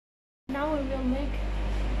will make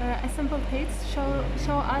a simple test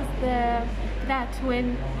show us that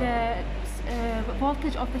when the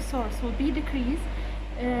voltage of the source will be decreased,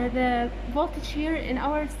 the voltage here in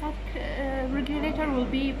our static regulator will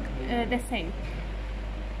be the same.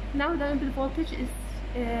 Now the input voltage is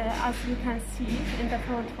as you can see in the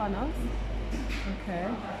front panels. Okay.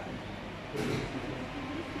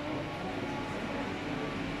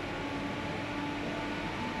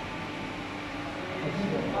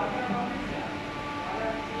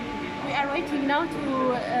 We are waiting now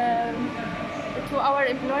to our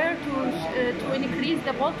employer to increase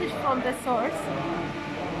the voltage from the source.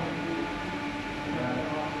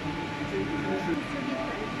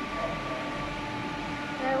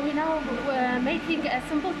 We now making a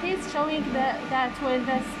simple test showing that when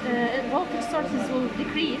the voltage sources will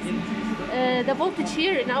decrease, the voltage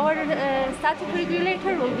here in our static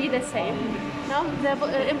regulator will be the same. Now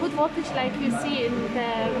the input voltage, like you see in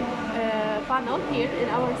the panel here in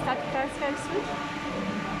our static transfer switch,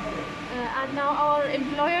 and now our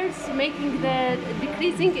employer is making the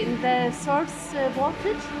decreasing in the source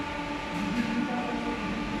voltage.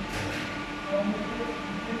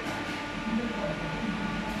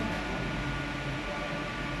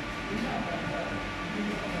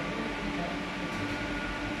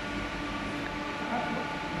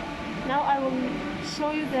 Now I will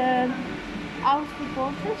show you the output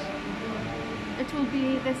voltage. It will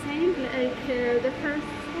be the same like the first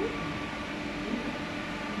one.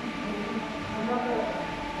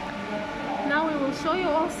 Now we will show you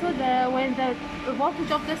also when the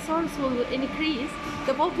voltage of the source will increase,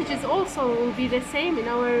 the voltages also will be the same in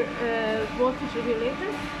our voltage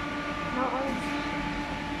regulator. Now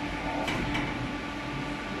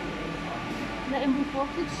the input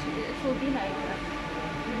voltage, it will be like that.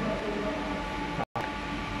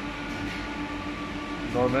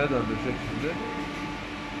 Normale döndürecek şimdi.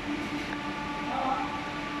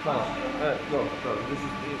 Tamam. Evet, go. This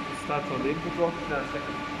is the start on the input voltage and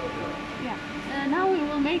second. Yeah. Now we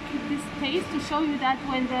will make this test to show you that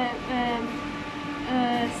when the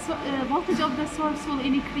voltage of the source will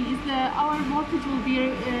increase, our voltage will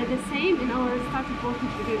be the same in our static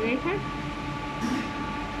voltage regulator.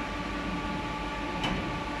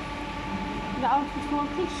 The output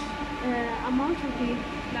voltage amount will be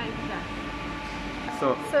like that.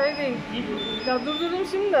 Söyleyin. Ya durdurdum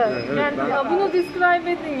şimdi. Evet, Yani ya bunu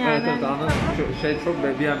describe edin yani. Evet, anladım. Şey çok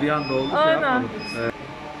bir anda oldu. Aynen.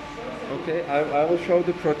 Okay, I will show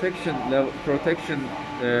the protection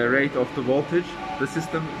rate of the voltage. The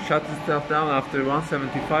system shuts itself down after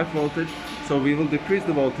 175 voltage, so we will decrease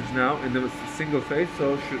the voltage now in the single phase.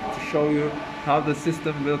 So to show you how the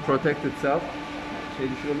system will protect itself. Şey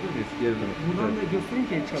düşürebilir miyiz? Yerine. Buradan da göstereyim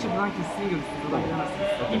ki çıkışı buradan kessin görürsünüz. Buradan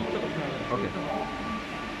bilemezsiniz. Okay.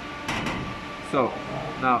 So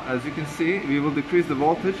now, as you can see, we will decrease the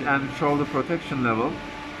voltage and show the protection level.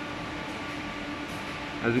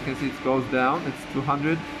 As you can see, it goes down. It's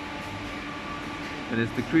 200, and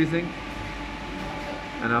it's decreasing.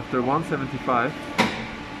 And after 175,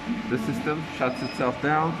 the system shuts itself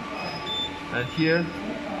down. And here,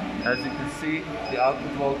 as you can see, the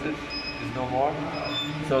output voltage is no more.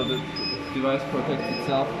 So the device protects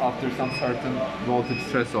itself after some certain voltage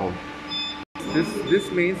threshold.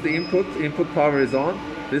 This means the input power is on.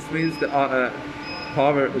 This means the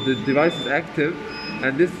device is active,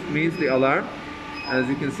 and this means the alarm. As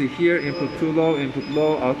you can see here, input too low, input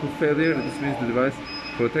low, output failure. This means the device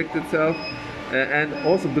protects itself. And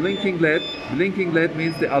also blinking LED. Blinking LED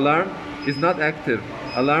means the alarm is not active.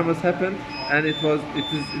 Alarm has happened, and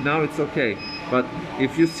now it's okay. But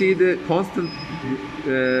if you see the constant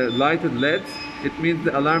lighted LEDs, it means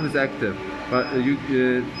the alarm is active.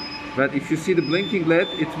 But if you see the blinking LED,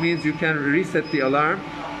 it means you can reset the alarm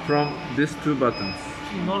from these two buttons.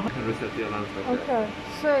 Reset the alarm. Okay.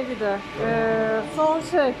 Şöyle de son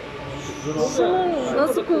şey. Şunun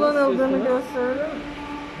nasıl kullanıldığını gösterelim.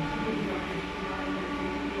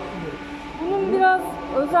 Bunun biraz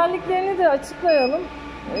özelliklerini de açıklayalım.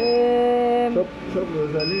 Çok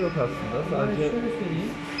özelliği yok aslında. Sadece şöyle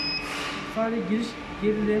söyleyeyim. Sadece giriş,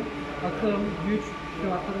 gerilim, akım, güç.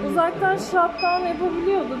 Uzaktan shutdown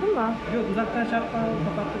yapabiliyordu değil mi? Yok, uzaktan shutdown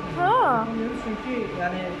kapattık. Ha. Çünkü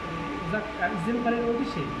yani izlenim paneli olduğu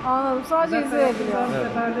şey. Anladım. Sadece izleyebiliyor. Bir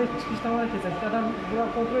seferde çıkış tamamen keser. Adam buradan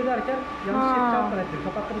kontrol ederken yanlış shutdown ettir.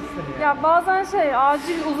 Kapattırır sistemi yani. Ya bazen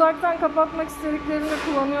acil uzaktan kapatmak istediklerini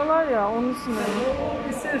kullanıyorlar ya, onun için de. O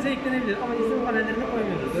istediğinize eklenebilir ama izlenim panellerini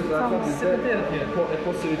koymuyoruz. zaten Sıkıntı yaratıyor.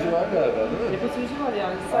 Eco switch'i var galiba değil mi? Eco switch'i var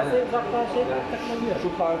yani. Sadece uzaktan takılabiliyor. Şu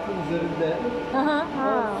kartın üzerinde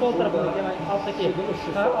Sol tarafındaki hemen alttaki.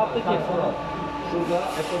 Alttaki. Şurada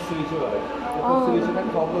EPO switch'i var. EPO switch'ine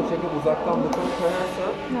kablo çekip uzaktan buton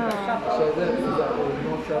koyarsan şeyde güzel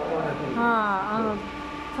remote shutdown yapabilir. Ha, anladım.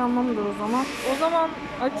 Tamamdır o zaman. O zaman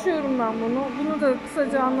açıyorum ben bunu. Bunu da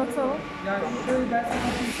kısaca anlatalım. Yani şöyle ben sana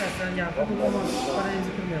atayım istersen yani bu zaman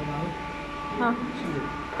parayınızı kırmayalım abi. Ha. Şimdi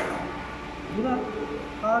buna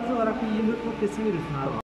harici olarak bir 24 volt kesim veriyorsun abi.